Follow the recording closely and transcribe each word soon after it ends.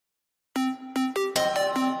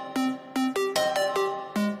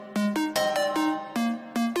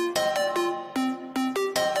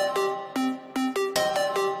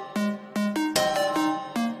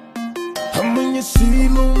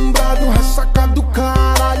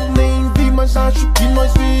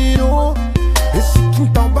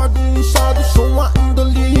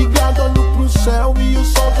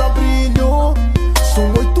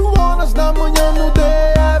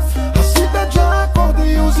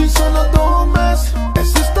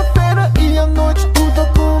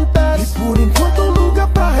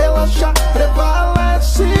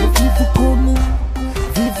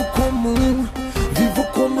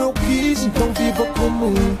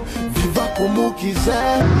quando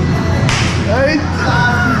quiser.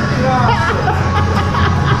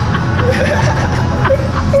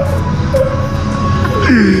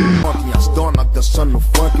 Minhas donas dançando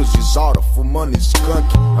funk, os Isaura fumando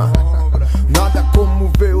skunk. Nada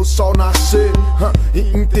como ver o sol nascer e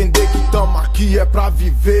entender que tamo aqui é pra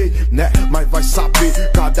viver, né? Mas vai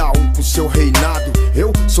saber, cada um com seu reinado.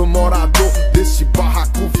 Eu sou morador desse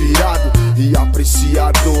barraco virado e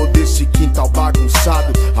apreciador desse quintal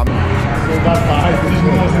bagunçado.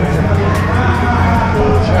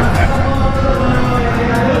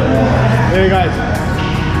 Hey guys,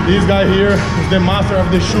 this guy here is the master of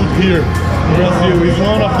the shoot here in Brazil. He's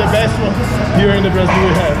one of the best ones here in the Brazil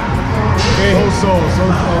we have. Okay?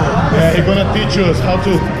 Yeah, he's gonna teach us how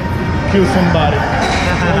to kill somebody.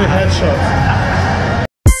 Only headshots.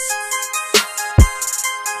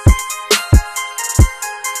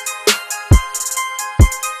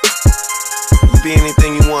 Be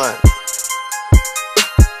anything you want.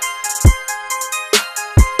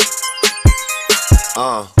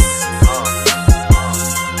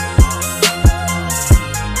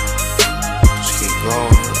 Just keep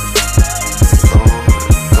going.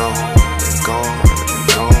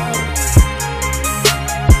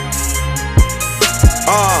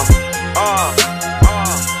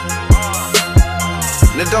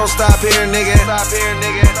 Now don't stop here, nigga.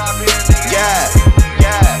 Yeah.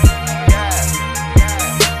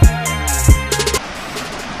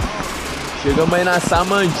 Chegamos aí na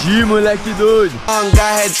Samandi, moleque doido. I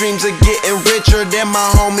had dreams of getting richer. Then my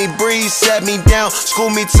homie Breeze set me down,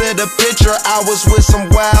 schooled me to the picture. I was with some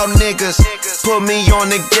wild niggas, put me on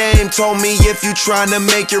the game. Told me if you tryna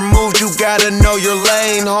make your move, you gotta know your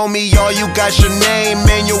lane. Homie, all you got your name,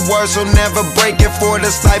 and your words will never break it. For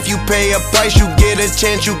this life you pay a price, you get a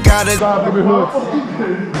chance, you gotta.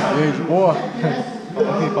 Gente, boa.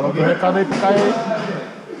 Falou um recado aí pro Kai aí.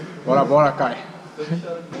 Bora, Kai.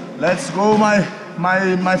 Let's go, my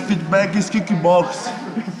feedback is kickbox.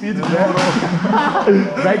 Feedback.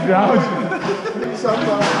 Background.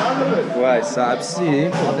 Uai, sabe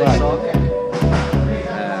sim, pô. Mano.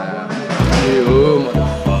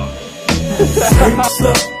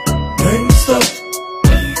 Gangsta.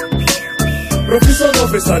 Profissional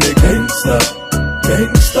freestyle gangsta.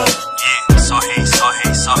 Só rei.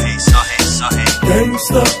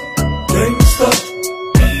 Gangsta.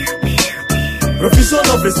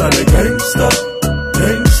 Profissional freestyle gangsta.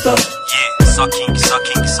 Só king.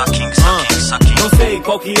 Não sei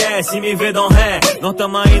qual que é, se me vê dão ré. Não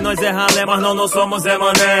tamo aí, nós é ralé, mas não somos é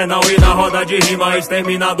mané. Não ir na roda de rima,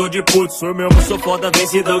 exterminador de putos. Sou mesmo, sou foda,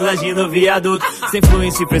 vencedor, agindo viaduto. Sem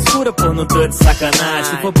fluência e frescura, por não tô de sacanagem.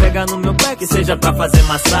 Se for pegar no meu pé, que seja pra fazer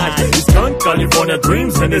massagem. Skunk, California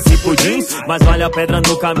Dreams, Hennessy Pudins. Mas vale a pedra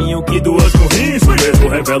no caminho que duas no rins. Mesmo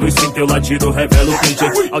revelo e sim teu latido, revelo o print.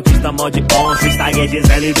 Autista mod onça, Instagram,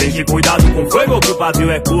 Gisele, desde cuidado com fogo, que o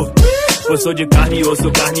pavio é curto. Eu sou de carne e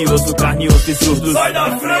osso e surdos. Sai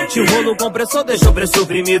da frente! O rolo compressor deixa o preço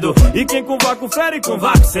oprimido. E quem com vácuo fere, com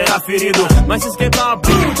vácuo será ferido. Mas se esquentar,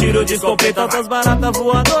 tiro de escopeta. Tantas baratas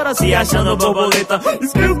voadoras se achando borboleta.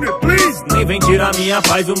 Excuse me, please! Nem vem tirar minha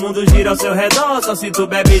paz, o mundo gira ao seu redor. Só se tu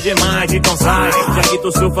bebe demais, então sai. Já que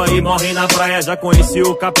tu surfa e morre na praia. Já conheci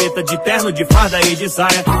o capeta de terno, de farda e de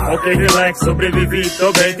saia. Ok, relax, sobrevivi,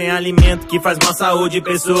 tô bem. Tem alimento que faz mal saúde,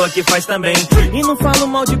 pessoa que faz também. E não falo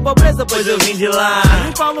mal de pobreza, pois eu vim de lá.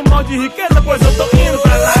 Não falo mal de riqueza, pois eu tô indo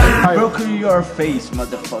pra lá. Broke your face,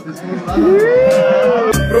 motherfucker.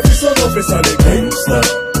 Profissional freestyle gangsta.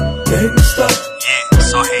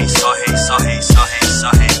 Só rei.